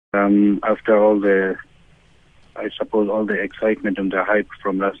After all the, I suppose, all the excitement and the hype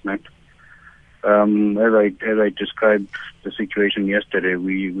from last night, as I described the situation yesterday,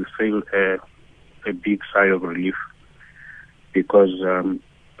 we feel a big sigh of relief because,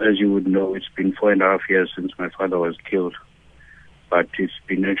 as you would know, it's been 4.5 years since my father was killed. But it's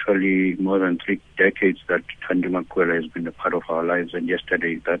been actually more than 3 decades that Thandi Maqubela has been a part of our lives, and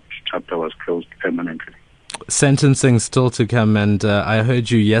yesterday that chapter was closed permanently. Sentencing still to come, and I heard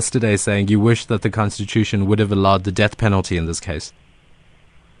you yesterday saying you wish that the Constitution would have allowed the death penalty in this case.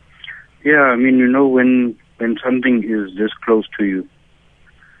 Yeah, I mean, when something is this close to you,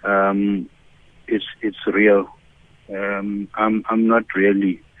 it's real. I'm not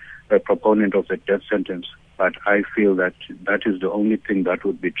really a proponent of the death sentence, but I feel that that is the only thing that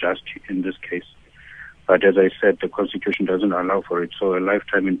would be just in this case. But as I said, the Constitution doesn't allow for it, so a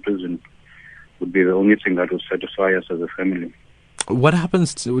lifetime in prison would be the only thing that would satisfy us as a family. What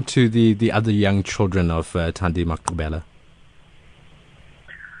happens to the other young children of Thandi Maqubela?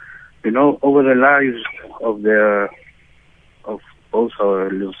 Over the lives of both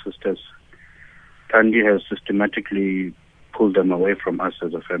our little sisters, Thandi has systematically pulled them away from us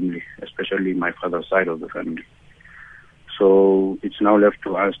as a family, especially my father's side of the family. So it's now left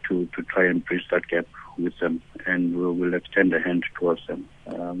to us to try and bridge that gap with them, and we will extend a hand towards them.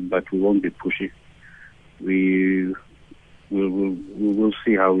 But we won't be pushy. We will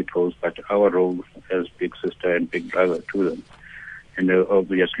see how it goes, but our role as big sister and big brother to them, and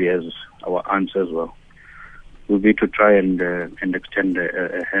obviously as our aunts as well, will be to try and extend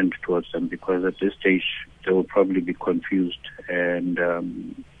a hand towards them, because at this stage they will probably be confused and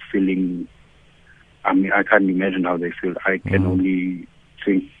feeling. I mean, I can't imagine how they feel. I can only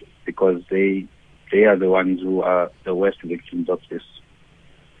think, because they are the ones who are the worst victims of this.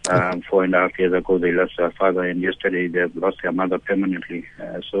 4.5 years ago, they lost their father, and yesterday they've lost their mother permanently.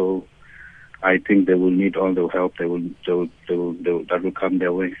 So I think they will need all the help that will come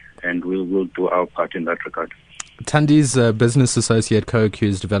their way, and we'll do our part in that regard. Thandi's business associate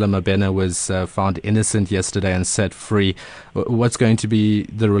co-accused Duma Maqubela was found innocent yesterday and set free. What's going to be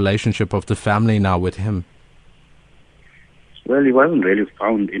the relationship of the family now with him? Well, he wasn't really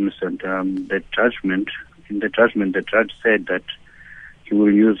found innocent. In the judgment, the judge said that he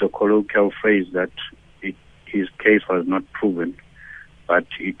will use a colloquial phrase that his case was not proven, but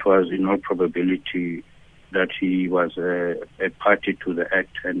it was in all probability that he was a party to the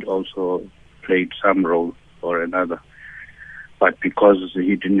act and also played some role or another. But because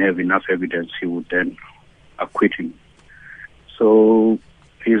he didn't have enough evidence, he would then acquit him. So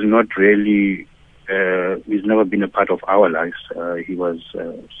he's not really, he's never been a part of our lives. He was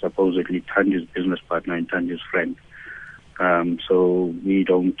supposedly Thandi's business partner and Thandi's friend. So we're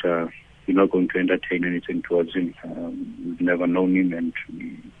not going to entertain anything towards him. We've never known him, and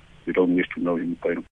we don't wish to know him.